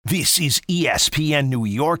This is ESPN New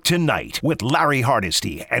York Tonight with Larry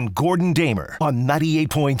Hardesty and Gordon Damer on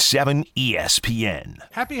 98.7 ESPN.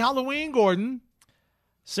 Happy Halloween, Gordon.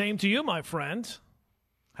 Same to you, my friend.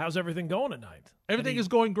 How's everything going tonight? Everything is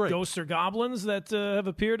going great. Ghosts or goblins that have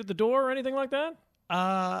appeared at the door or anything like that?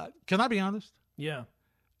 Can I be honest? Yeah.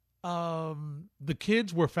 The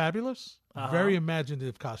kids were fabulous. Very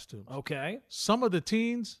imaginative costumes. Okay. Some of the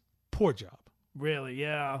teens, poor job. Really?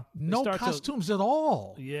 Yeah. No costumes at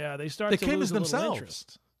all. Yeah, they start they to came lose as themselves.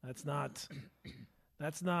 Interest. That's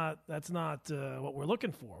not what we're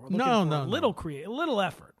looking for. We're looking for a little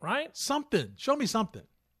effort, right? Something. Show me something.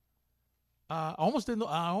 I almost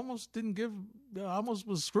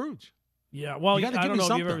was Scrooge. Yeah, well, I don't know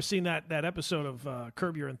if you've ever seen that episode of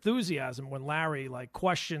Curb Your Enthusiasm when Larry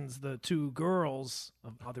questions the two girls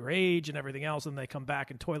of their age and everything else, and they come back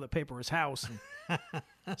and toilet paper his house and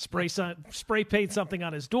spray paint something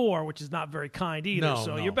on his door, which is not very kind either.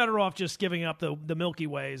 So you're better off just giving up the Milky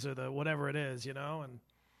Ways or the whatever it is, and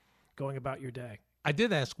going about your day. I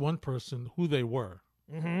did ask one person who they were,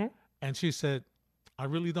 and she said, I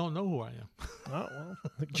really don't know who I am. Oh, well,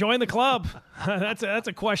 join the club. That's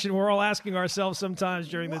a question we're all asking ourselves sometimes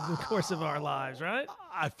during the course of our lives, right?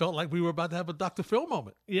 I felt like we were about to have a Dr. Phil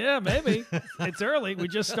moment. Yeah, maybe. It's early. We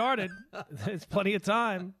just started. There's plenty of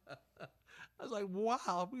time. I was like,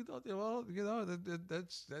 wow,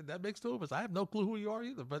 that makes two of us. I have no clue who you are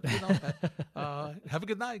either, but have a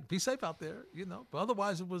good night. Be safe out there, But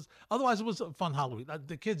otherwise it was a fun Halloween.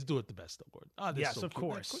 The kids do it the best, though, Gordon. Yes, so of cute.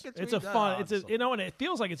 course. It's a fun. And it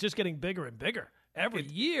feels like it's just getting bigger and bigger every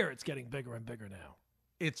year. It's getting bigger and bigger now.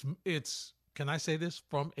 It's. Can I say this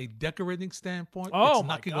from a decorating standpoint? Oh, it's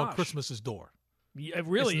knocking on Christmas's door. Yeah, it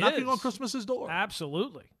really is knocking on Christmas's door.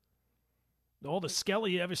 Absolutely. All the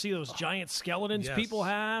skeleton, you ever see those giant skeletons people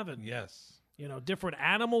have? And different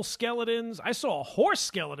animal skeletons. I saw a horse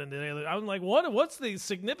skeleton today. I was like, what's the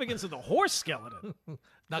significance of the horse skeleton?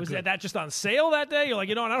 Was that just on sale that day? You're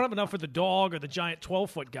like, I don't have enough for the dog or the giant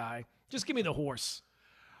 12-foot guy. Just give me the horse.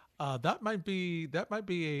 That might be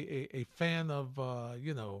a fan of a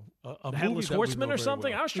the Headless Horseman or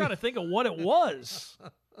something. Well. I was trying to think of what it was.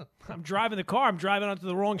 I'm driving the car. I'm driving onto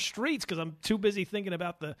the wrong streets because I'm too busy thinking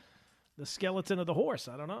about the skeleton of the horse.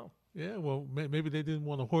 I don't know. Yeah, well, maybe they didn't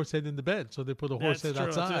want a horse head in the bed, so they put a horse head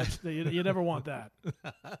outside. You never want that.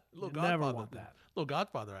 Never want that. Little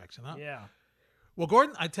Godfather action, huh? Yeah. Well,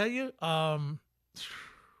 Gordon, I tell you, I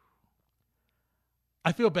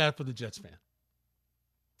feel bad for the Jets fan.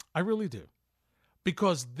 I really do,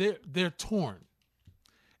 because they're torn,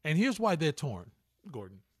 and here's why they're torn,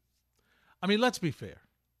 Gordon. I mean, let's be fair.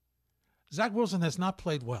 Zach Wilson has not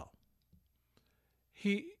played well.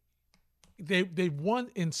 They won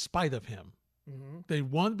in spite of him. Mm-hmm. They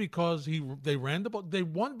won because they ran the ball. They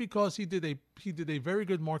won because he did a very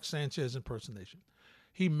good Mark Sanchez impersonation.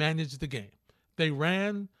 He managed the game. They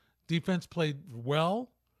ran. Defense played well.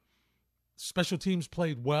 Special teams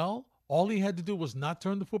played well. All he had to do was not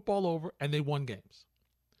turn the football over, and they won games.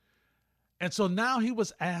 And so now he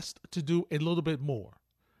was asked to do a little bit more.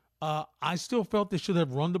 I still felt they should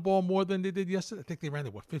have run the ball more than they did yesterday. I think they ran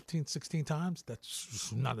it, 15, 16 times?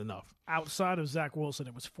 That's not enough. Outside of Zach Wilson,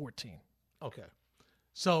 it was 14. Okay.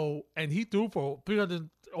 So, and he threw for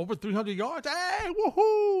over 300 yards. Hey,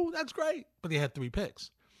 woohoo, that's great. But he had 3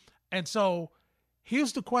 picks. And so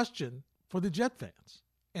here's the question for the Jet fans.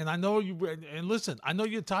 And I know listen, I know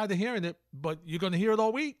you're tired of hearing it, but you're going to hear it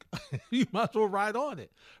all week. You might as well ride on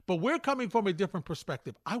it. But we're coming from a different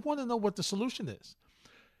perspective. I want to know what the solution is.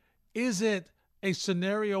 Is it a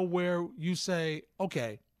scenario where you say,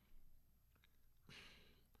 okay,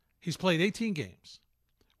 he's played 18 games.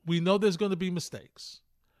 We know there's going to be mistakes.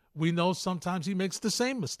 We know sometimes he makes the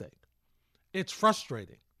same mistake. It's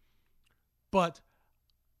frustrating. But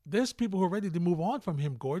there's people who are ready to move on from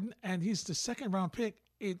him, Gordon, and he's the second-round pick.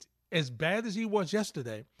 It's as bad as he was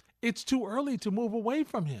yesterday. It's too early to move away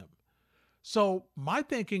from him. So my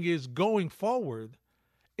thinking is going forward,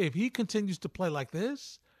 if he continues to play like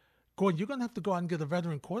this, Gordon, you're going to have to go out and get a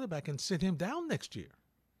veteran quarterback and sit him down next year.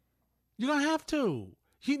 You're going to have to.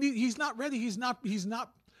 He's not ready. He's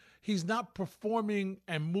not performing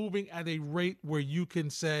and moving at a rate where you can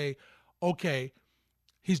say, okay,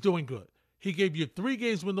 he's doing good. He gave you 3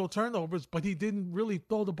 games with no turnovers, but he didn't really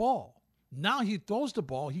throw the ball. Now he throws the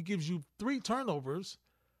ball. He gives you 3 turnovers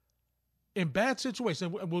in bad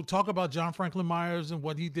situations. And we'll talk about John Franklin Myers and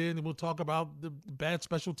what he did, and we'll talk about the bad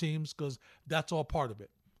special teams because that's all part of it.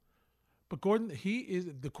 But Gordon,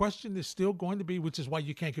 the question is still going to be, which is why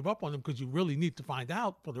you can't give up on him, because you really need to find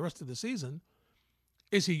out for the rest of the season,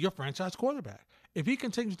 is he your franchise quarterback? If he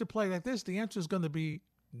continues to play like this, the answer is going to be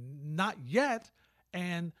not yet,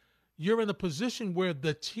 and you're in a position where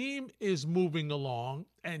the team is moving along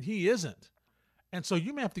and he isn't. And so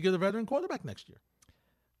you may have to get a veteran quarterback next year.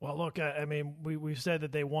 Well, look, I mean, we've said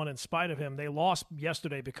that they won in spite of him. They lost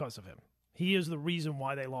yesterday because of him. He is the reason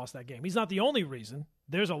why they lost that game. He's not the only reason.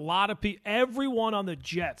 There's a lot of people. Everyone on the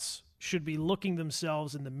Jets should be looking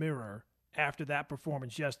themselves in the mirror after that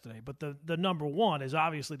performance yesterday. But the number one is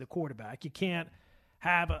obviously the quarterback. You can't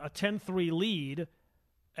have a 10-3 lead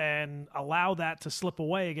and allow that to slip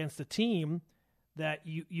away against a team that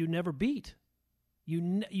you never beat.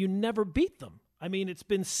 You never beat them. I mean, it's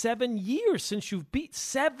been 7 years since you've beat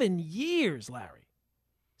 7 years, Larry,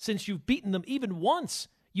 since you've beaten them even once.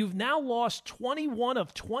 You've now lost 21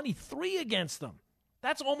 of 23 against them.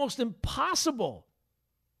 That's almost impossible.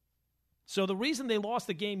 So the reason they lost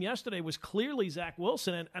the game yesterday was clearly Zach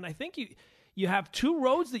Wilson. And I think you have two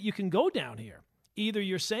roads that you can go down here. Either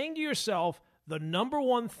you're saying to yourself, the number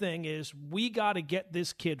one thing is we got to get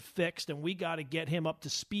this kid fixed and we got to get him up to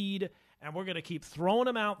speed and we're going to keep throwing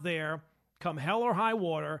him out there come hell or high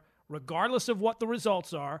water, regardless of what the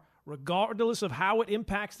results are, regardless of how it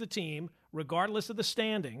impacts the team, regardless of the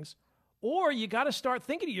standings. Or you got to start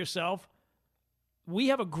thinking to yourself, we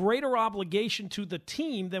have a greater obligation to the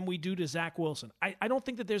team than we do to Zach Wilson. I don't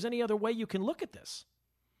think that there's any other way you can look at this.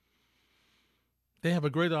 They have a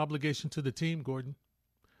greater obligation to the team, Gordon.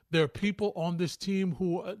 There are people on this team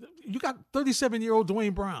who you got 37-year-old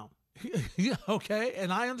Dwayne Brown. Okay,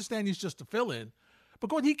 and I understand he's just a fill-in. But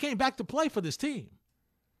Gordon, he came back to play for this team.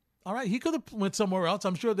 All right, he could have went somewhere else.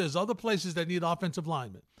 I'm sure there's other places that need offensive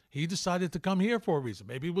linemen. He decided to come here for a reason.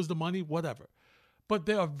 Maybe it was the money, whatever. But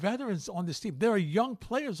there are veterans on this team. There are young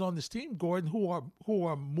players on this team, Gordon, who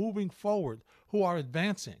are moving forward, who are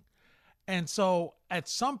advancing. And so at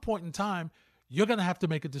some point in time, you're going to have to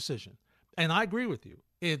make a decision. And I agree with you.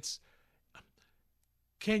 It's,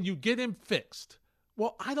 can you get him fixed?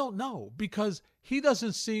 Well, I don't know, because he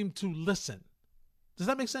doesn't seem to listen. Does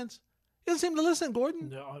that make sense? He doesn't seem to listen, Gordon.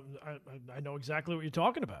 No, I know exactly what you're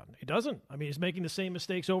talking about. He doesn't. I mean, he's making the same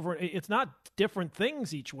mistakes over. It's not different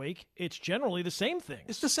things each week. It's generally the same thing.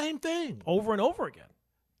 It's the same thing. Over and over again.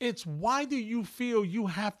 It's why do you feel you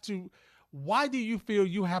have to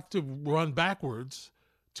run backwards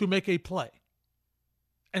to make a play?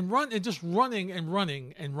 And run and just running and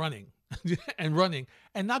running and running and running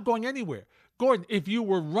and not going anywhere. Gordon, if you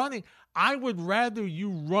were running, I would rather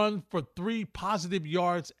you run for 3 positive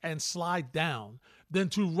yards and slide down than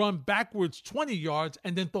to run backwards 20 yards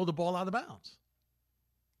and then throw the ball out of bounds.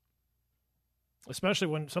 Especially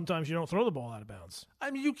when sometimes you don't throw the ball out of bounds.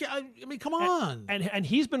 I mean, come on. And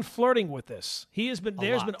he's been flirting with this. There's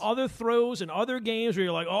been other throws and other games where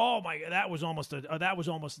you're like, oh my, that was almost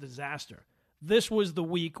a disaster. This was the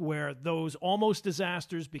week where those almost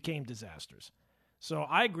disasters became disasters. So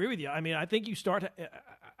I agree with you. I mean, I think you start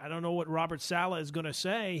 – I don't know what Robert Saleh is going to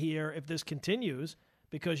say here if this continues,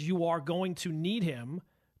 because you are going to need him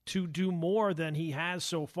to do more than he has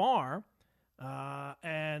so far.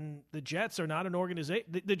 And the Jets are not an organization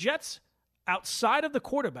 – the Jets, outside of the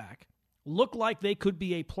quarterback, look like they could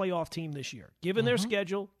be a playoff team this year. Given their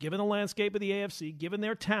schedule, given the landscape of the AFC, given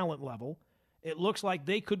their talent level, it looks like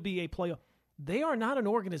they could be a playoff. They are not an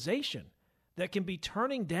organization that can be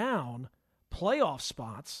turning down – playoff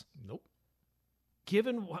spots. Nope.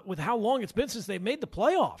 Given with how long it's been since they made the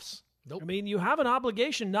playoffs. Nope. I mean, you have an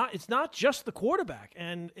obligation. It's not just the quarterback.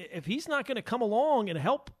 And if he's not going to come along and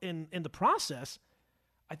help in the process,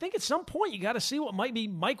 I think at some point you got to see what maybe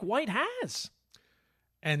Mike White has.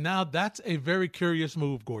 And now that's a very curious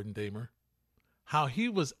move, Gordon Damer. How he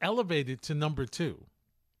was elevated to number 2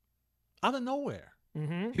 out of nowhere.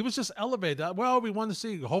 Mm-hmm. He was just elevated. Well, we want to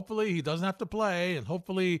see. Hopefully he doesn't have to play, and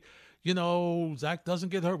hopefully, Zach doesn't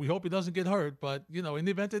get hurt. We hope he doesn't get hurt. But, in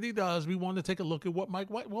the event that he does, we want to take a look at what Mike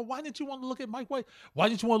White. Well, why didn't you want to look at Mike White? Why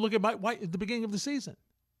didn't you want to look at Mike White at the beginning of the season?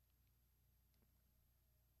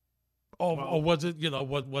 Or was it,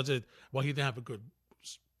 was it, well, he didn't have a good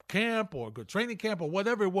camp or a good training camp or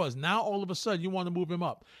whatever it was. Now, all of a sudden, you want to move him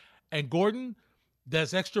up. And, Gordon,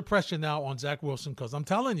 there's extra pressure now on Zach Wilson, because I'm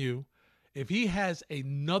telling you, if he has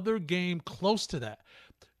another game close to that,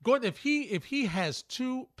 Gordon, if he has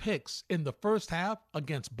 2 picks in the first half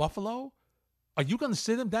against Buffalo, are you going to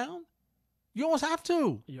sit him down? You almost have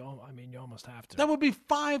to. You almost have to. That would be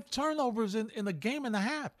 5 turnovers in a game and a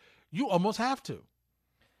half. You almost have to.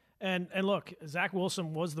 And look, Zach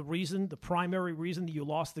Wilson was the primary reason that you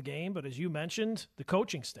lost the game. But as you mentioned, the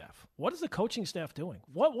coaching staff. What is the coaching staff doing?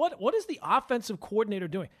 What is the offensive coordinator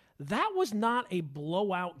doing? That was not a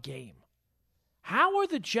blowout game. How are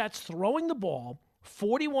the Jets throwing the ball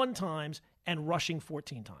 41 times and rushing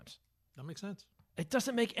 14 times? That makes sense. It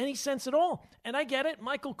doesn't make any sense at all. And I get it.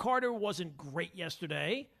 Michael Carter wasn't great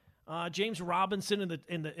yesterday. James Robinson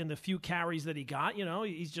in the few carries that he got,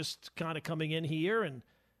 he's just kind of coming in here.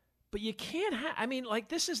 But you can't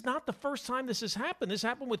this is not the first time this has happened. This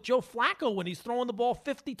happened with Joe Flacco when he's throwing the ball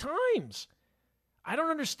 50 times. I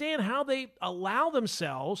don't understand how they allow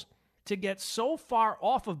themselves to get so far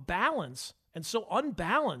off of balance and so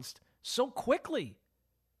unbalanced so quickly.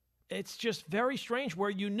 It's just very strange where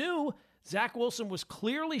you knew Zach Wilson was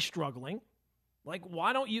clearly struggling. Like,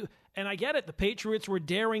 why don't you? And I get it. The Patriots were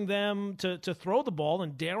daring them to throw the ball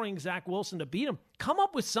and daring Zach Wilson to beat him. Come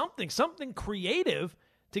up with something creative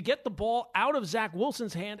to get the ball out of Zach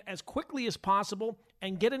Wilson's hand as quickly as possible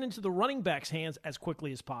and get it into the running back's hands as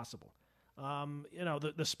quickly as possible.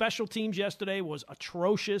 The special teams yesterday was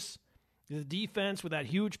atrocious. The defense with that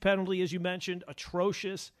huge penalty, as you mentioned,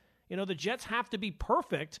 atrocious. The Jets have to be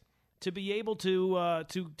perfect to be able to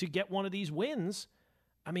get one of these wins.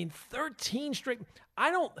 13 straight.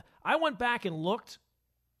 I went back and looked.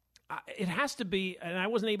 It has to be, and I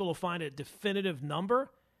wasn't able to find a definitive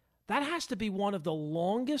number. That has to be one of the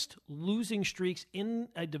longest losing streaks in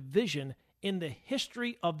a division in the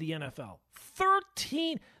history of the NFL.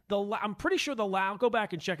 13. I'm pretty sure I'll go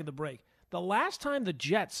back and check at the break. The last time the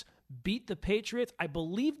Jets beat the Patriots, I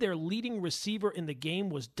believe their leading receiver in the game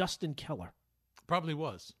was Dustin Keller. Probably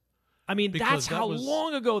was. That's how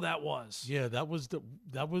long ago that was. Yeah, that was the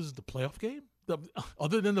playoff game.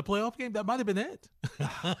 Other than the playoff game, that might have been it.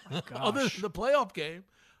 Oh, other than the playoff game,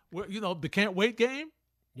 where the can't wait game.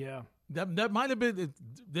 Yeah, that might have been.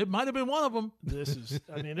 There might have been one of them. This is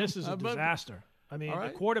a disaster.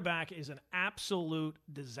 The quarterback is an absolute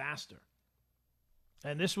disaster.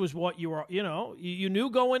 And this was what you were. You knew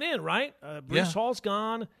going in, right? Breece Hall's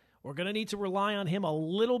gone. We're going to need to rely on him a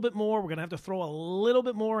little bit more. We're going to have to throw a little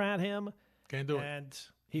bit more at him. Can't do it. And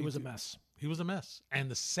he was a mess. He was a mess.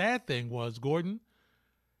 And the sad thing was, Gordon,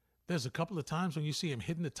 there's a couple of times when you see him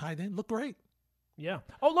hitting the tight end, look great. Yeah.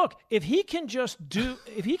 Oh, look, if he can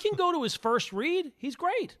go to his first read, he's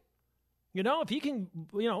great. If he can,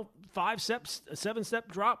 5 steps, a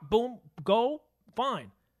 7-step drop, boom, go,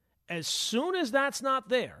 fine. As soon as that's not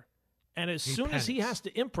there, and as soon as he has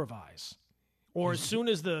to improvise, or as soon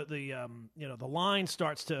as the line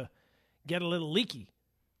starts to get a little leaky,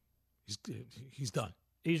 he's done.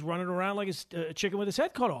 He's running around like a chicken with his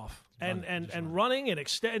head cut off, and running and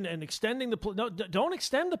extending the play. No, don't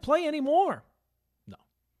extend the play anymore. No,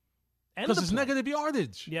 because it's negative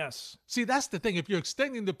yardage. Yes. See, that's the thing. If you're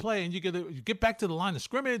extending the play and you get back to the line of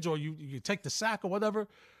scrimmage, or you take the sack or whatever,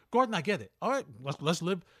 Gordon, I get it. All right, let's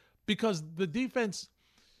live, because the defense,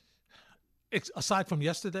 aside from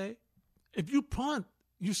yesterday, if you punt,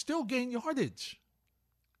 you still gain yardage.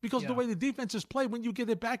 Because the way the defense is played, when you get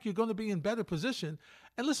it back, you're going to be in better position.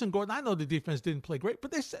 And listen, Gordon, I know the defense didn't play great, but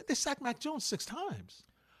they sacked Mac Jones 6 times.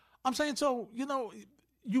 I'm saying, so,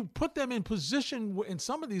 you put them in position in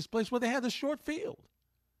some of these places where they had a short field.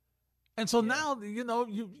 And so now,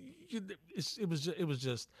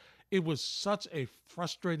 it was such a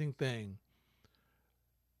frustrating thing,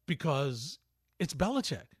 because it's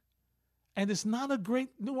Belichick. And it's not a great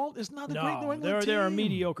New England team. They're a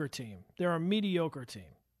mediocre team. They're a mediocre team.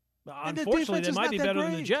 Unfortunately, they might be better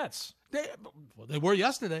than the Jets. They were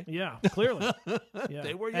yesterday. Yeah, clearly. Yeah.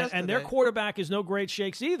 They were yesterday. And their quarterback is no great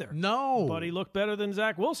shakes either. No. But he looked better than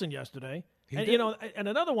Zach Wilson yesterday. And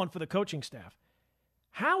another one for the coaching staff.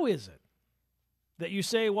 How is it that you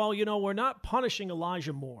say, well, we're not punishing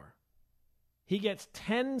Elijah Moore? He gets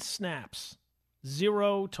 10 snaps,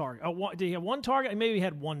 0 target. Did he have 1 target? Maybe he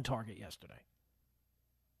had 1 target yesterday.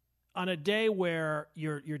 On a day where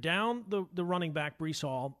you're down the running back, Breece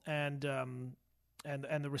Hall, and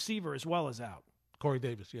the receiver as well is out. Corey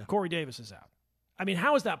Davis, yeah. Corey Davis is out.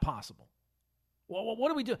 How is that possible? Well, what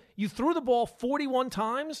do we do? You threw the ball 41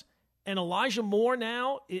 times, and Elijah Moore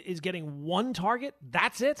now is getting 1 target?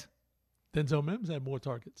 That's it? Denzel Mims had more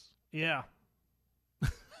targets. Yeah.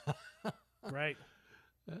 Right.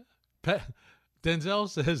 Denzel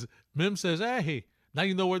says, Mims says, hey, now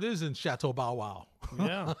you know where it is in Chateau Bow Wow.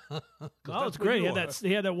 Yeah. Well, it's great.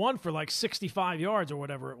 He had that one for like 65 yards or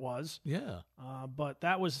whatever it was. Yeah. But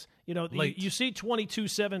that was, you see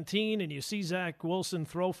 22-17 and you see Zach Wilson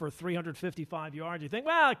throw for 355 yards. You think,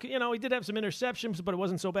 well, he did have some interceptions, but it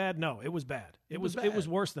wasn't so bad. No, it was bad. It was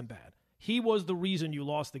worse than bad. He was the reason you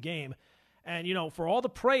lost the game. And, for all the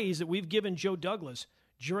praise that we've given Joe Douglas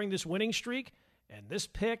during this winning streak, and this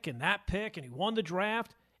pick and that pick, and he won the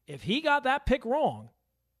draft, if he got that pick wrong,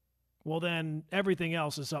 well, then everything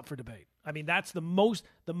else is up for debate. That's the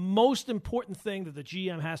most important thing that the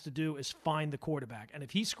GM has to do is find the quarterback. And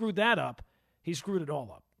if he screwed that up, he screwed it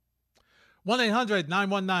all up.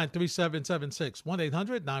 1-800-919-3776.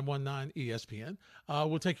 1-800-919-ESPN.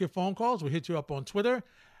 We'll take your phone calls. We'll hit you up on Twitter.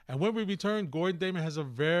 And when we return, Gordon Damer has a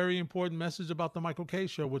very important message about the Michael Kay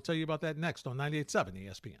Show. We'll tell you about that next on 98.7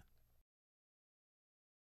 ESPN.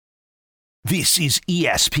 This is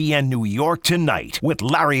ESPN New York Tonight with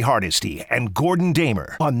Larry Hardesty and Gordon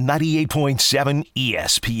Damer on 98.7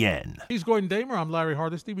 ESPN. He's Gordon Damer. I'm Larry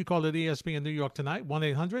Hardesty. We call it ESPN New York Tonight.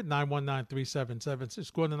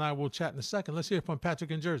 1-800-919-3776. Gordon and I will chat in a second. Let's hear from Patrick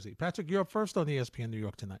in Jersey. Patrick, you're up first on ESPN New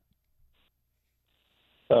York Tonight.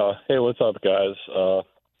 Hey, what's up, guys?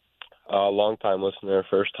 Long-time listener,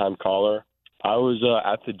 first-time caller. I was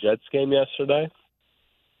at the Jets game yesterday,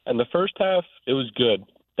 and the first half, it was good.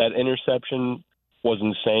 That interception was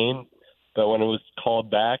insane, but when it was called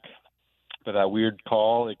back for that weird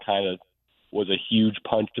call, it kind of was a huge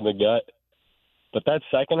punch in the gut. But that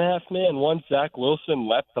second half, man, once Zach Wilson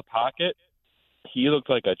left the pocket, he looked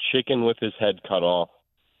like a chicken with his head cut off.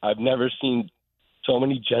 I've never seen so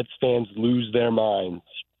many Jets fans lose their minds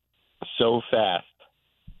so fast.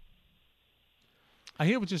 I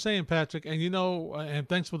hear what you're saying, Patrick, and and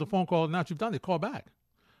thanks for the phone call. Now that you've done it, call back.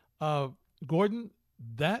 Gordon,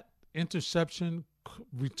 that interception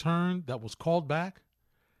return that was called back,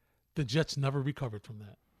 the Jets never recovered from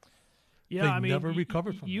that. Yeah, never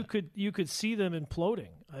recovered from that. You could see them imploding.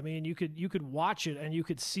 I mean, you could watch it and you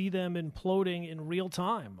could see them imploding in real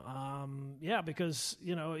time. Because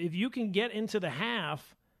if you can get into the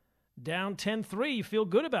half down 10-3, you feel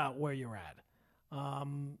good about where you're at.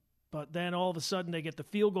 But then all of a sudden they get the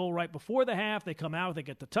field goal right before the half. They come out, they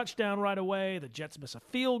get the touchdown right away. The Jets miss a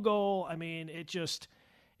field goal. I mean, it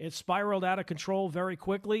spiraled out of control very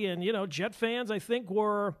quickly. And, Jet fans, I think,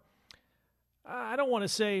 were, I don't want to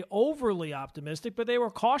say overly optimistic, but they were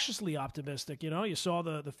cautiously optimistic. You saw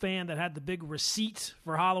the fan that had the big receipt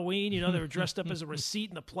for Halloween. They were dressed up as a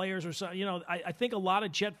receipt and the players or something. I think a lot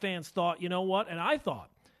of Jet fans thought, you know what? And I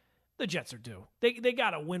thought, the Jets are due. They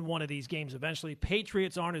got to win one of these games eventually.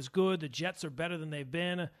 Patriots aren't as good. The Jets are better than they've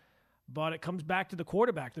been. But it comes back to the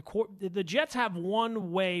quarterback. The Jets have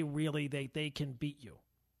one way, really, they can beat you.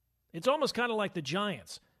 It's almost kind of like the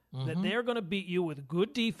Giants, that they're going to beat you with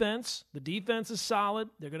good defense. The defense is solid.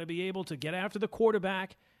 They're going to be able to get after the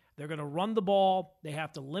quarterback. They're going to run the ball. They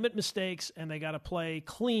have to limit mistakes, and they got to play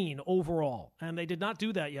clean overall. And they did not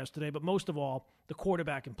do that yesterday, but most of all, the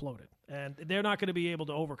quarterback imploded. And they're not going to be able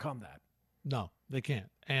to overcome that. No, they can't.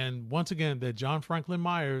 And once again, that John Franklin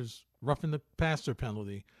Myers roughing the passer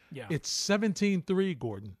penalty. Yeah. It's 17-3,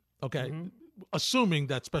 Gordon. Okay. Assuming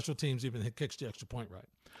that special teams even kicks the extra point right.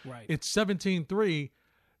 Right. It's 17-3.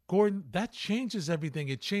 Gordon, that changes everything.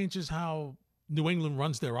 It changes how New England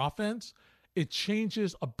runs their offense. It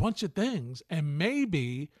changes a bunch of things. And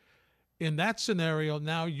maybe in that scenario,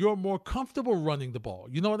 now you're more comfortable running the ball.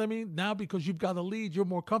 You know what I mean? Now because you've got a lead, you're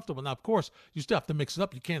more comfortable. Now, of course, you still have to mix it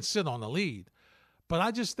up. You can't sit on a lead. But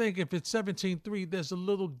I just think if it's 17-3, there's a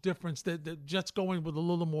little difference. The Jets going with a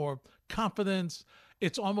little more confidence.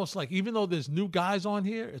 It's almost like, even though there's new guys on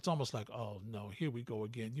here, it's almost like, oh, no, here we go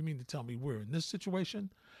again. You mean to tell me we're in this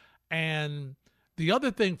situation? And the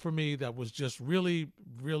other thing for me that was just really,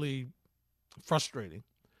 really frustrating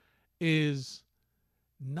is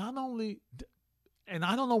not only, and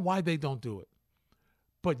I don't know why they don't do it,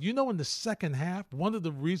 but in the second half, one of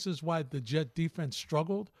the reasons why the Jet defense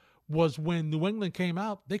struggled was when New England came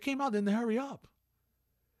out, they came out in the hurry up.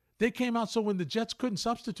 They came out so when the Jets couldn't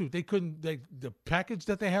substitute, the package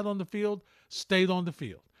that they had on the field stayed on the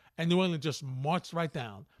field. And New England just marched right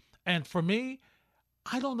down. And for me,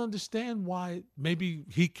 I don't understand why. Maybe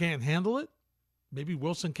he can't handle it. Maybe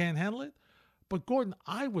Wilson can't handle it. But Gordon,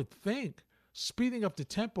 I would think speeding up the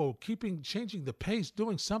tempo, changing the pace,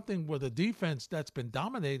 doing something with a defense that's been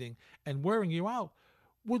dominating and wearing you out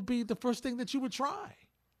would be the first thing that you would try.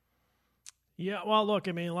 Yeah, well, look,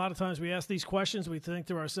 I mean, a lot of times we ask these questions, we think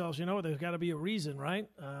to ourselves, there's got to be a reason, right?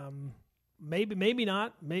 Maybe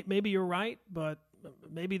not. Maybe you're right, but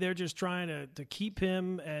maybe they're just trying to keep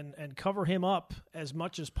him and cover him up as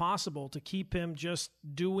much as possible, to keep him just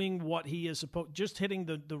doing what he is supposed, just hitting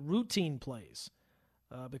the routine plays.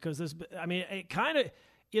 Because it kind of,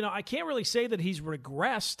 I can't really say that he's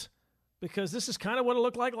regressed, because this is kind of what it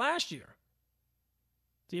looked like last year.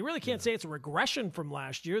 So you really can't say it's a regression from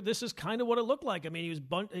last year. This is kind of what it looked like. I mean,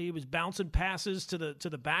 he was bouncing passes to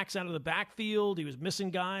the backs out of the backfield. He was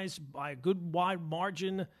missing guys by a good wide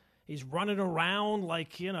margin. He's running around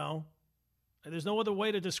like, there's no other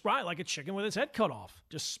way to describe it, like a chicken with his head cut off,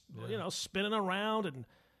 just spinning around, and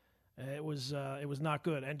it was not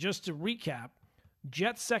good. And just to recap,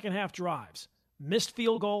 Jets second half drives: missed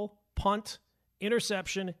field goal, punt,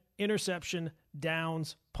 interception,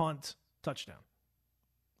 downs, punt, touchdown.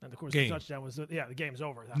 And, of course, Game. the touchdown was, the game's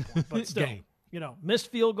over at that point. But still,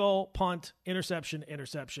 missed field goal, punt, interception.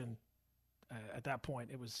 At that point,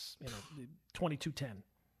 it was, 22-10.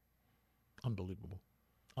 Unbelievable.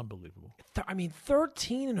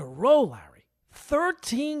 13 in a row, Larry.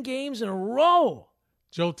 13 games in a row.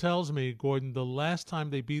 Joe tells me, Gordon, the last time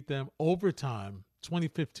they beat them overtime,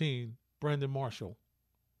 2015, Brandon Marshall.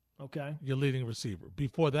 Okay. Your leading receiver.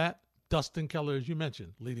 Before that, Dustin Keller, as you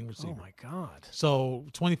mentioned, leading receiver. Oh, my God. So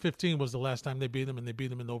 2015 was the last time they beat them, and they beat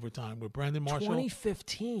them in overtime with Brandon Marshall.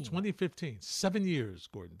 2015. 7 years,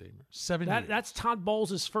 Gordon Damer. 7 years. That's Todd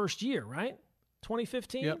Bowles' first year, right?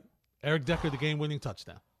 2015? Yep. Eric Decker, the game-winning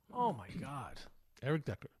touchdown. Oh, my God. Eric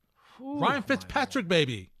Decker. Ooh, Ryan Fitzpatrick,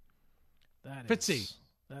 baby. Fitzy.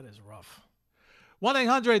 That is rough.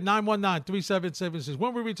 1-800-919-3776.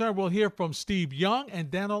 When we return, we'll hear from Steve Young and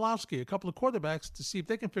Dan Orlovsky, a couple of quarterbacks, to see if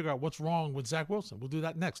they can figure out what's wrong with Zach Wilson. We'll do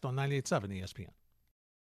that next on 98.7 ESPN.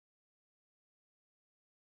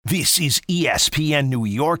 This is ESPN New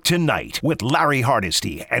York Tonight with Larry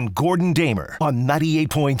Hardesty and Gordon Damer on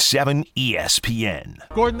 98.7 ESPN.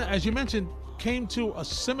 Gordon, as you mentioned, came to a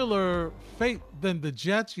similar fate than the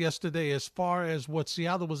Jets yesterday as far as what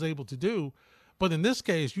Seattle was able to do. But in this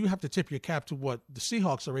case, you have to tip your cap to what the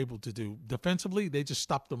Seahawks are able to do. Defensively, they just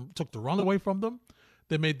stopped them, took the run away from them.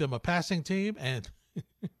 They made them a passing team. And,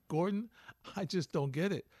 Gordon, I just don't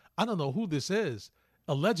get it. I don't know who this is,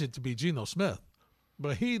 alleged to be Geno Smith,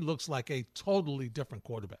 but he looks like a totally different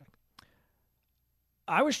quarterback.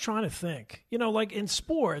 I was trying to think, like in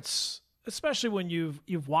sports, especially when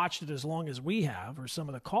you've watched it as long as we have or some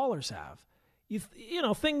of the callers have,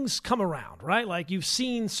 things come around, right? Like you've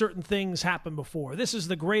seen certain things happen before. This is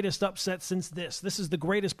the greatest upset since this. This is the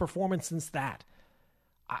greatest performance since that.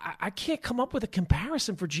 I can't come up with a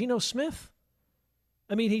comparison for Geno Smith.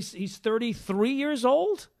 I mean, he's 33 years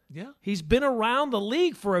old. Yeah. He's been around the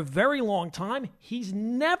league for a very long time. He's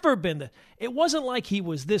never been it wasn't like he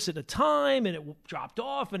was this at a time and it dropped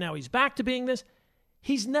off and now he's back to being this.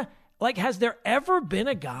 He's not like, has there ever been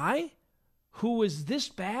a guy who was this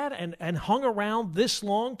bad and hung around this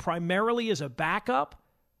long primarily as a backup,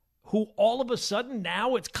 who all of a sudden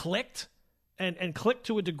now it's clicked and clicked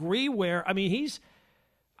to a degree where, I mean,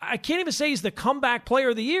 I can't even say he's the comeback player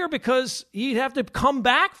of the year because he'd have to come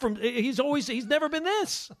back from, he's never been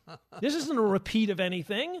this. This isn't a repeat of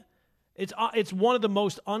anything. It's one of the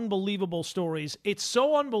most unbelievable stories. It's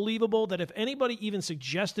so unbelievable that if anybody even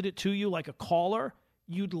suggested it to you like a caller,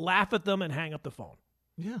 you'd laugh at them and hang up the phone.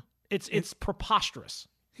 Yeah. It's preposterous.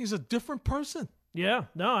 He's a different person. Yeah,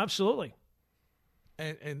 no, absolutely.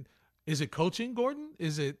 And is it coaching, Gordon?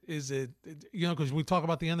 Is it because we talk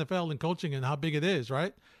about the NFL and coaching and how big it is,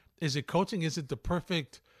 right? Is it coaching? Is it the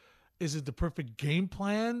perfect game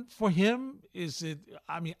plan for him?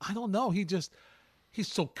 I don't know. He's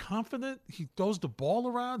so confident. He throws the ball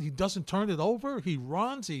around. He doesn't turn it over. He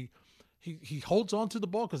runs. He holds on to the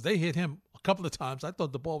ball because they hit him a couple of times. I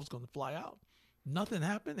thought the ball was going to fly out. Nothing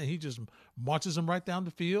happened, and he just marches him right down the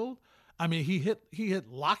field. I mean, he hit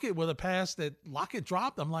Lockett with a pass that Lockett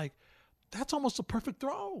dropped. I'm like, that's almost a perfect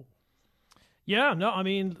throw. Yeah, no, I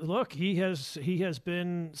mean, look, he has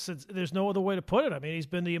been, since there's no other way to put it. I mean, he's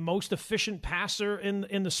been the most efficient passer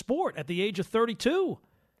in the sport at the age of 32.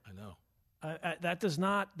 I know. That does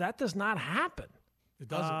not happen. It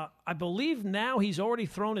doesn't. I believe now he's already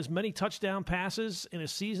thrown as many touchdown passes in a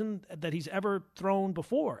season that he's ever thrown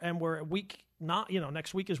before, and we're at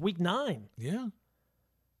next week is week 9. Yeah.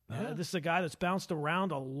 This is a guy that's bounced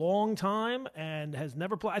around a long time and has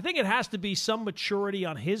never played. I think it has to be some maturity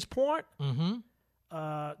on his part,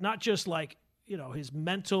 not just like his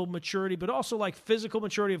mental maturity, but also like physical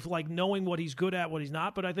maturity of like knowing what he's good at, what he's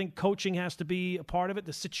not. But I think coaching has to be a part of it.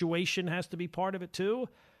 The situation has to be part of it too.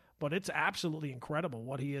 But it's absolutely incredible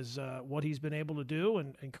what he's been able to do,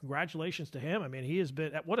 and congratulations to him. I mean, he has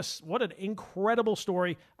been what an incredible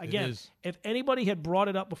story. Again, if anybody had brought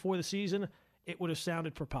it up before the season, it would have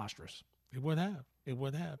sounded preposterous. It would have.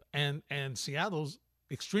 And Seattle's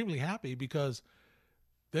extremely happy because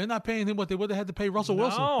they're not paying him what they would have had to pay Russell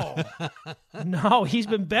Wilson. No, he's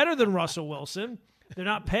been better than Russell Wilson. They're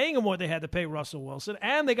not paying him what they had to pay Russell Wilson,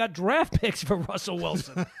 and they got draft picks for Russell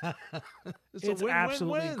Wilson. It's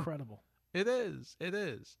absolutely incredible. It is.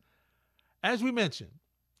 As we mentioned,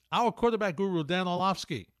 our quarterback guru, Dan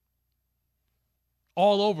Orlovsky,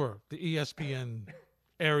 all over the ESPN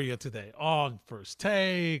area today, on First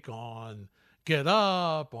Take, on Get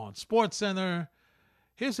Up, on SportsCenter.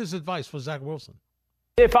 Here's his advice for Zach Wilson.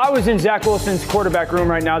 If I was in Zach Wilson's quarterback room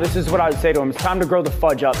right now, this is what I would say to him. It's time to grow the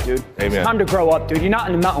fudge up, dude. Amen. It's time to grow up, dude. You're not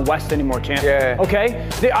in the Mountain West anymore, champ. Yeah. Okay?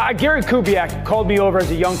 Gary Kubiak called me over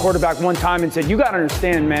as a young quarterback one time and said, you got to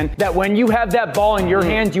understand, man, that when you have that ball in your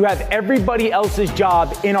hands, you have everybody else's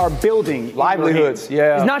job in our building. Livelihoods,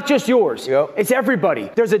 yeah. It's not just yours. Yep. It's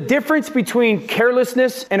everybody. There's a difference between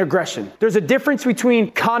carelessness and aggression. There's a difference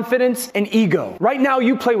between confidence and ego. Right now,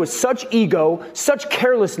 you play with such ego, such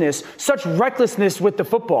carelessness, such recklessness with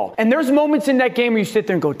the football. And there's moments in that game where you sit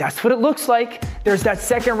there and go, that's what it looks like. There's that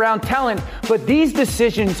second round talent. But these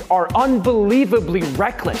decisions are unbelievably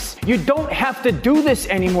reckless. You don't have to do this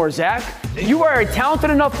anymore, Zach. You are a talented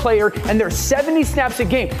enough player, and there's 70 snaps a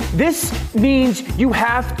game. This means you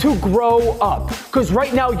have to grow up. Because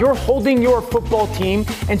right now, you're holding your football team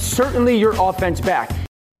and certainly your offense back.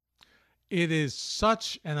 It is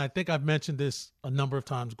such, and I think I've mentioned this a number of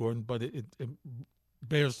times, Gordon, but it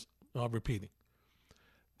bears repeating.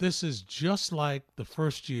 This is just like the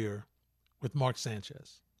first year with Mark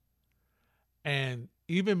Sanchez. And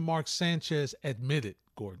even Mark Sanchez admitted,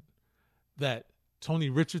 Gordon, that Tony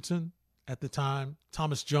Richardson at the time,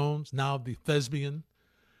 Thomas Jones, now the thespian,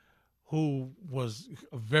 who was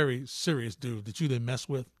a very serious dude that you didn't mess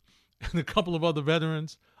with, and a couple of other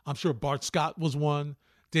veterans, I'm sure Bart Scott was one,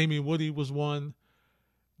 Damian Woody was one.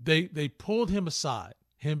 They pulled him aside,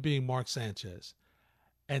 him being Mark Sanchez,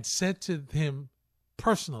 and said to him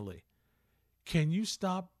personally, can you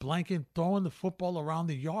stop blanking throwing the football around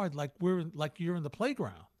the yard like you're in the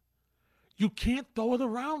playground? You can't throw it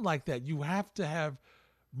around like that. You have to have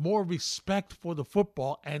more respect for the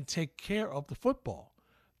football and take care of the football.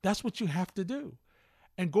 That's what you have to do.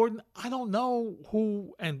 And Gordon, I don't know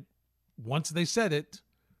who, and once they said it,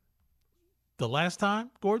 the last time,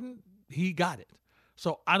 Gordon, he got it.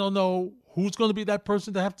 So I don't know who's going to be that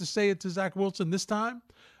person to have to say it to Zach Wilson this time,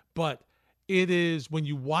 but it is, when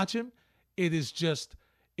you watch him, it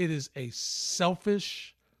is a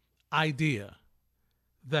selfish idea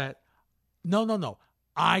that, no,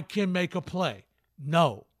 I can make a play.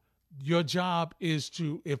 No, your job is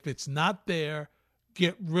to, if it's not there,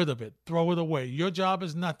 get rid of it, throw it away. Your job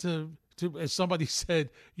is not to, as somebody said,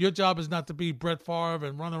 your job is not to be Brett Favre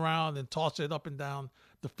and run around and toss it up and down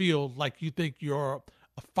the field like you think you're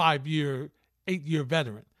a 5-year, 8-year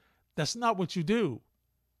veteran. That's not what you do,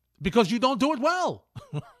 because you don't do it well.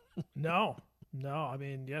 No. I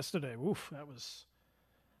mean, yesterday,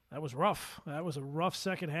 that was rough. That was a rough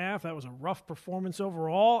second half. That was a rough performance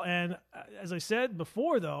overall. And as I said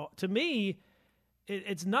before, though, to me,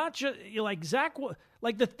 it's not just like Zach,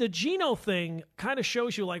 like the Geno thing kind of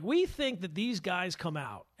shows you, like, we think that these guys come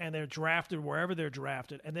out and they're drafted wherever they're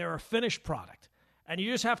drafted and they're a finished product. And you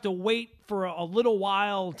just have to wait for a little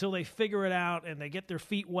while until they figure it out and they get their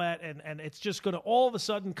feet wet, and it's just going to all of a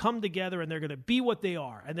sudden come together, and they're going to be what they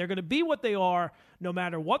are. And they're going to be what they are no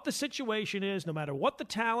matter what the situation is, no matter what the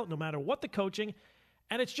talent, no matter what the coaching.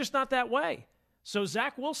 And it's just not that way. So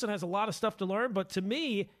Zach Wilson has a lot of stuff to learn, but to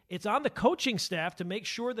me, it's on the coaching staff to make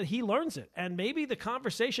sure that he learns it. And maybe the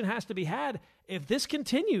conversation has to be had, if this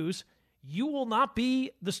continues, you will not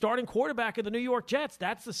be the starting quarterback of the New York Jets.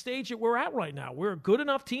 That's the stage that we're at right now. We're a good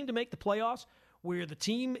enough team to make the playoffs. We're the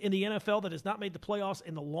team in the NFL that has not made the playoffs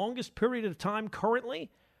in the longest period of time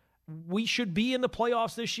currently. We should be in the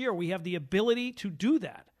playoffs this year. We have the ability to do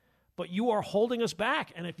that. But you are holding us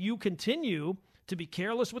back. And if you continue to be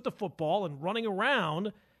careless with the football and running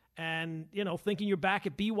around and, thinking you're back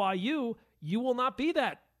at BYU, you will not be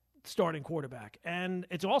that starting quarterback. And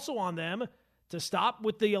it's also on them to stop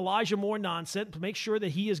with the Elijah Moore nonsense, to make sure that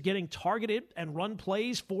he is getting targeted and run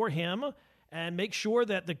plays for him, and make sure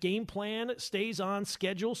that the game plan stays on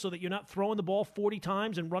schedule so that you're not throwing the ball 40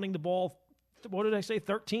 times and running the ball,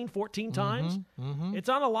 13, 14 times? Mm-hmm. It's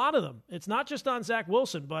on a lot of them. It's not just on Zach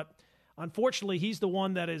Wilson, but unfortunately, he's the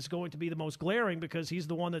one that is going to be the most glaring, because he's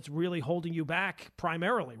the one that's really holding you back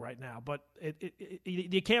primarily right now. But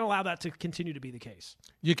you can't allow that to continue to be the case.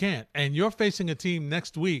 You can't. And you're facing a team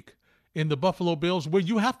next week in the Buffalo Bills where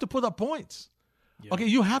you have to put up points. Yeah. Okay,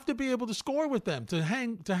 you have to be able to score with them, to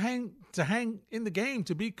hang in the game,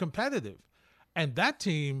 to be competitive. And that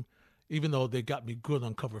team, even though they got me good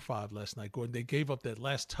on cover 5 last night, Gordon, they gave up that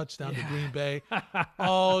last touchdown to Green Bay.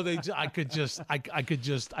 I could just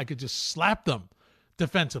slap them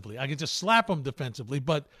defensively. I could just slap them defensively.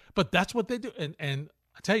 But that's what they do. And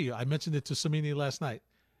I tell you, I mentioned it to Samini last night,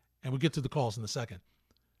 and we'll get to the calls in a second.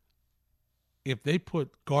 If they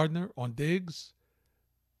put Gardner on Diggs,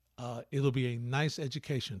 it'll be a nice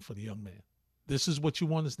education for the young man. This is what you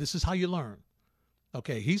want. This is how you learn.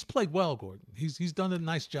 Okay, he's played well, Gordon. He's done a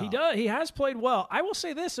nice job. He does. He has played well. I will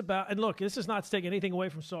say this about, and look, this is not to take anything away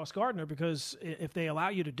from Sauce Gardner, because if they allow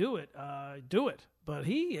you to do it, do it. But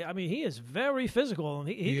he is very physical, and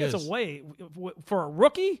he gets away for a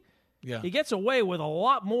rookie. Yeah, he gets away with a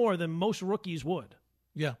lot more than most rookies would.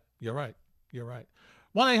 Yeah, you're right.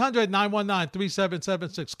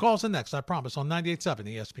 1-800-919-3776. Calls in next, I promise, on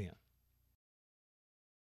 98.7 ESPN.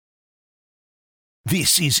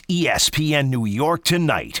 This is ESPN New York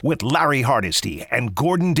Tonight with Larry Hardesty and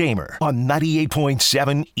Gordon Damer on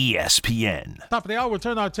 98.7 ESPN. Top of the hour, we'll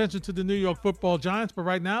turn our attention to the New York Football Giants. But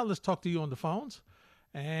right now, let's talk to you on the phones.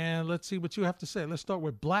 And let's see what you have to say. Let's start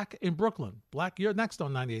with Black in Brooklyn. Black, you're next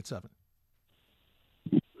on 98.7.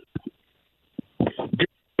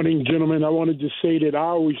 Good morning, gentlemen. I wanted to say that I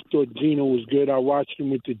always thought Geno was good. I watched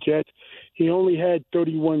him with the Jets. He only had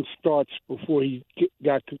 31 starts before he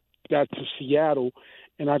got to Seattle,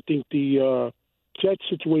 and I think the Jets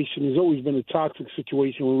situation has always been a toxic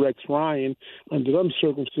situation with Rex Ryan under them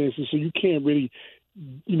circumstances, so you can't really,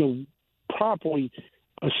 properly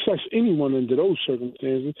assess anyone under those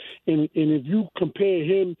circumstances. And if you compare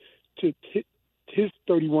him to his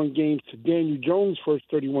 31 games to Daniel Jones' first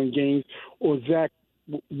 31 games or Zach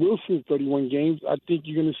Wilson's 31 games, I think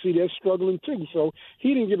you're going to see they're struggling too. So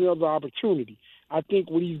he didn't get another opportunity. I think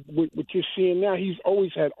what you're seeing now, he's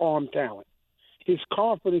always had arm talent. His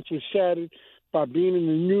confidence was shattered by being in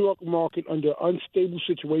the New York market under an unstable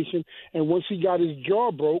situation, and once he got his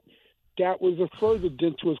jaw broke, that was a further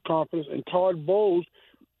dent to his confidence. And Todd Bowles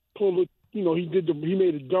he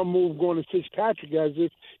made a dumb move going to Fitzpatrick as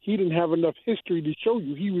if he didn't have enough history to show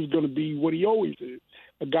you he was going to be what he always is,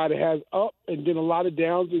 a guy that has up and then a lot of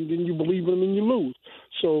downs, and then you believe in him and you lose.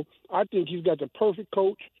 So I think he's got the perfect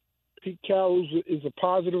coach. Pete Carroll is a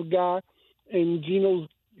positive guy, and Geno's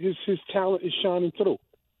his talent is shining through.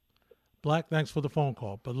 Black, thanks for the phone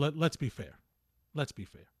call, but let's be fair.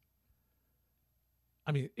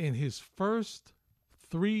 I mean, in his first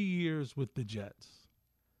 3 years with the Jets,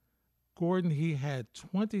 Gordon, he had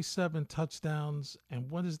 27 touchdowns and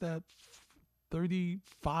what is that,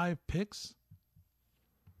 35 picks?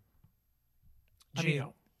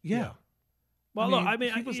 Geno. Yeah. Well,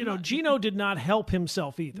 Geno did not help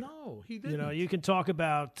himself either. No, he didn't. You can talk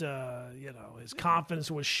about, his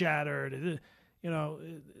confidence was shattered.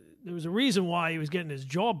 There was a reason why he was getting his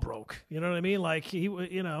jaw broke. You know what I mean? Like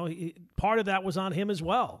part of that was on him as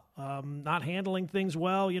well. Not handling things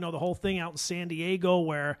well. The whole thing out in San Diego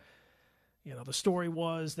where, the story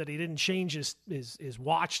was that he didn't change his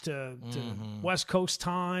watch to West Coast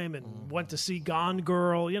time and went to see Gone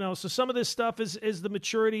Girl. So some of this stuff is the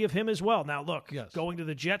maturity of him as well. Now, look, going to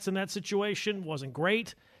the Jets in that situation wasn't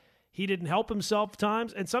great. He didn't help himself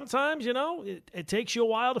times. And sometimes, it takes you a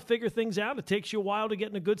while to figure things out. It takes you a while to get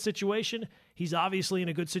in a good situation. He's obviously in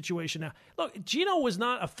a good situation now. Look, Geno was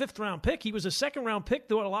not a fifth-round pick. He was a second-round pick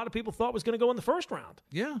that a lot of people thought was going to go in the first round.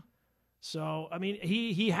 Yeah. So,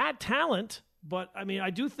 he had talent, but,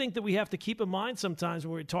 I do think that we have to keep in mind sometimes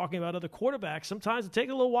when we're talking about other quarterbacks, sometimes it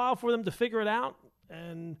takes a little while for them to figure it out,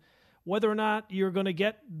 and whether or not you're going to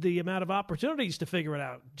get the amount of opportunities to figure it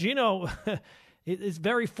out. Geno is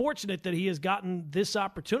very fortunate that he has gotten this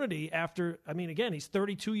opportunity after, again, he's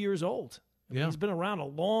 32 years old. He's been around a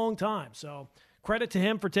long time, so credit to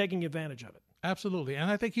him for taking advantage of it. Absolutely,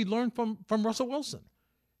 and I think he learned from Russell Wilson.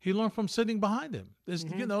 He learned from sitting behind him.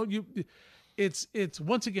 It's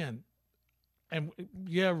once again, and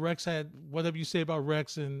Rex had whatever you say about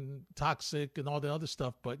Rex and toxic and all the other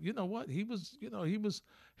stuff, but you know what? He was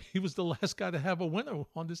the last guy to have a winner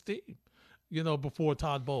on this team, before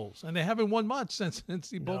Todd Bowles, and they haven't won much since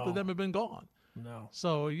both of them have been gone. No.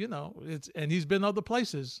 So and he's been other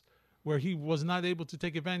places where he was not able to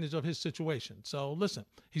take advantage of his situation. So listen,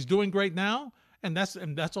 he's doing great now, and that's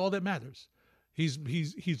all that matters. He's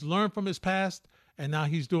learned from his past, and now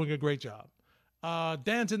he's doing a great job.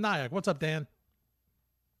 Dan's in Nyack. What's up, Dan?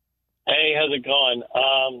 Hey, how's it going?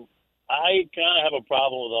 I kind of have a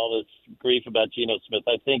problem with all this grief about Geno Smith.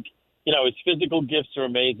 I think, his physical gifts are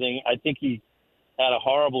amazing. I think he had a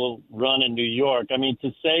horrible run in New York.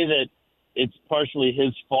 To say that it's partially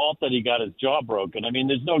his fault that he got his jaw broken,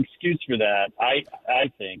 there's no excuse for that, I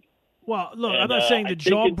think. Well, look, I'm not saying the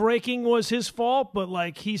jaw breaking was his fault,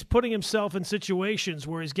 but he's putting himself in situations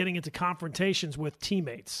where he's getting into confrontations with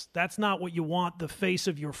teammates. That's not what you want the face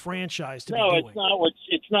of your franchise to be doing. No,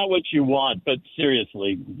 it's not what you want. But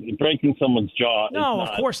seriously, breaking someone's jaw. No,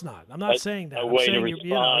 of course not. I'm not saying that. I'm saying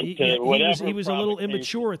he was a little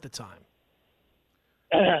immature at the time.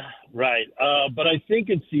 Right, but I think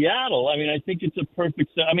in Seattle, I think it's a perfect.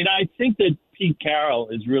 I think that Pete Carroll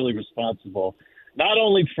is really responsible, not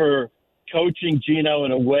only for coaching Gino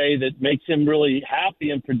in a way that makes him really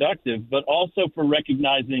happy and productive, but also for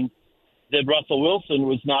recognizing that Russell Wilson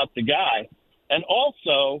was not the guy. And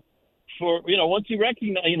also for, once he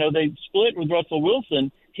recognized, they split with Russell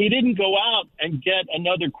Wilson, he didn't go out and get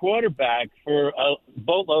another quarterback for a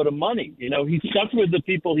boatload of money. He stuck with the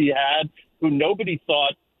people he had who nobody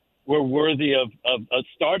thought were worthy of a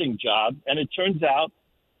starting job. And it turns out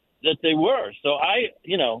that they were. So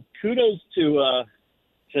kudos to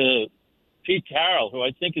Pete Carroll, who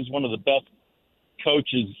I think is one of the best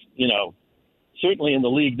coaches, certainly in the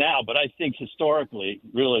league now, but I think historically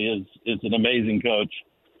really is an amazing coach.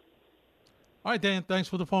 All right, Dan, thanks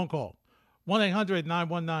for the phone call.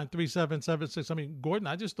 1-800-919-3776. I mean, Gordon,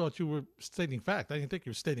 I just thought you were stating fact. I didn't think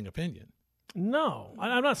you were stating opinion. No,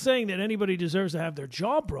 I'm not saying that anybody deserves to have their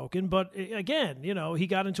jaw broken, but again, he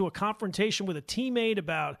got into a confrontation with a teammate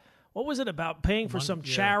about, what was it, about paying for some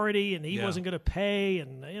charity, and he wasn't going to pay,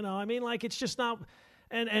 and, it's just not,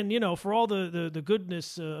 and for all the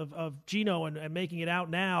goodness of Gino and making it out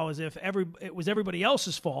now as if it was everybody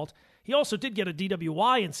else's fault, he also did get a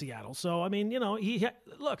DWI in Seattle. So,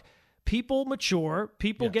 look, people mature.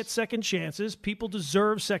 People get second chances. People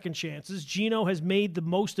deserve second chances. Gino has made the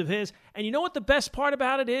most of his. And you know what the best part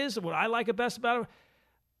about it is? What I like best about it?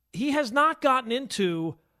 He has not gotten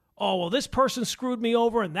into, this person screwed me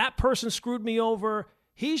over and that person screwed me over.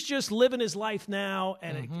 He's just living his life now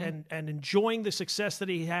and enjoying the success that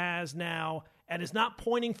he has now and is not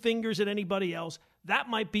pointing fingers at anybody else. That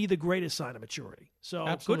might be the greatest sign of maturity.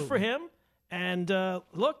 So Good for him. And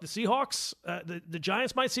look, the Seahawks, the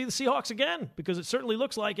Giants might see the Seahawks again, because it certainly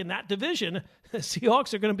looks like in that division, the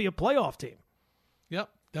Seahawks are going to be a playoff team. Yep,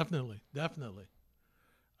 definitely.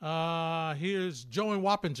 Here's Joe in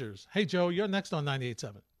Wappingers. Hey, Joe, you're next on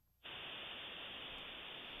 98.7.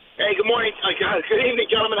 Hey, good morning. Good evening,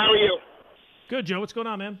 gentlemen. How are you? Good, Joe. What's going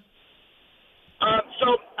on, man?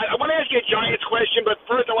 So I want to ask you a Giants question, but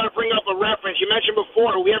first I want to bring up a reference. You mentioned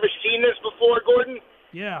before. Have we ever seen this before, Gordon?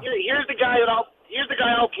 Yeah. Here's the guy I'll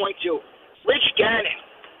point to. Rich Gannon.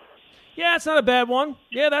 Yeah, it's not a bad one.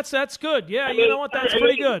 Yeah, that's good. Yeah, you know what? That's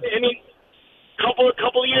pretty good. Couple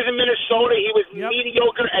of years in Minnesota, he was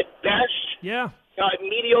mediocre at best. Yeah.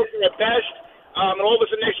 Mediocre at best. And all of a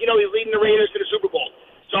sudden, next, he's leading the Raiders to the Super Bowl.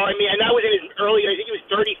 So, and that was in his early, I think he was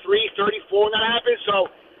 33, 34 when that happened. So,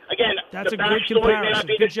 again, that's the a good comparison.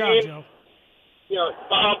 Good job, Joe.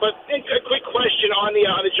 But a quick question on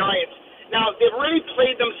the Giants. Now, they've really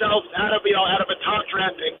played themselves out of a top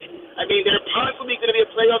draft pick. They're possibly going to be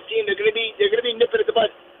a playoff team. They're going to be nipping at the bud.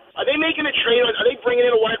 Are they making a trade? Are they bringing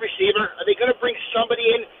in a wide receiver? Are they going to bring somebody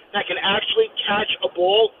in that can actually catch a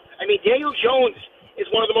ball? Daniel Jones is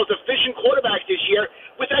one of the most efficient quarterbacks this year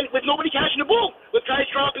with nobody catching the ball, with guys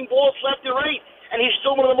dropping balls left and right, and he's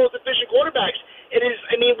still one of the most efficient quarterbacks. It is.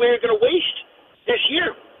 We're going to waste this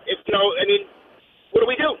year. What do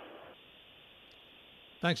we do?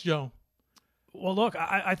 Thanks, Joe. Well, look,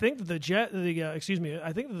 I think that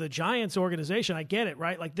the Giants organization, I get it,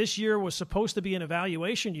 right? Like, this year was supposed to be an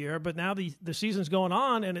evaluation year, but now the season's going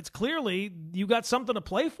on, and it's clearly you got something to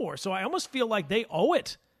play for. So I almost feel like they owe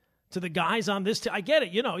it to the guys on this team. I get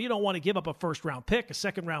it. You don't want to give up a first-round pick, a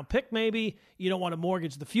second-round pick maybe. You don't want to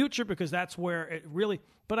mortgage the future because that's where it really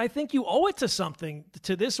 – but I think you owe it to something,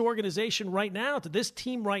 to this organization right now, to this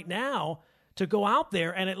team right now, to go out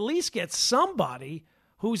there and at least get somebody –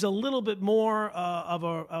 who's a little bit more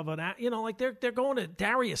they're going to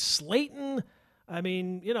Darius Slayton.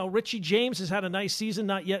 Richie James has had a nice season,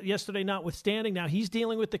 yesterday notwithstanding. Now he's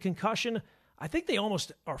dealing with the concussion. I think they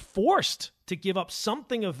almost are forced to give up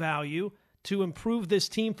something of value to improve this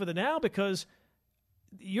team for the now, because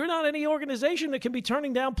you're not any organization that can be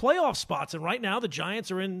turning down playoff spots. And right now the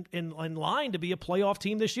Giants are in line to be a playoff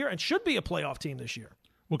team this year and should be a playoff team this year.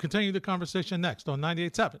 We'll continue the conversation next on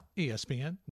 98.7 ESPN.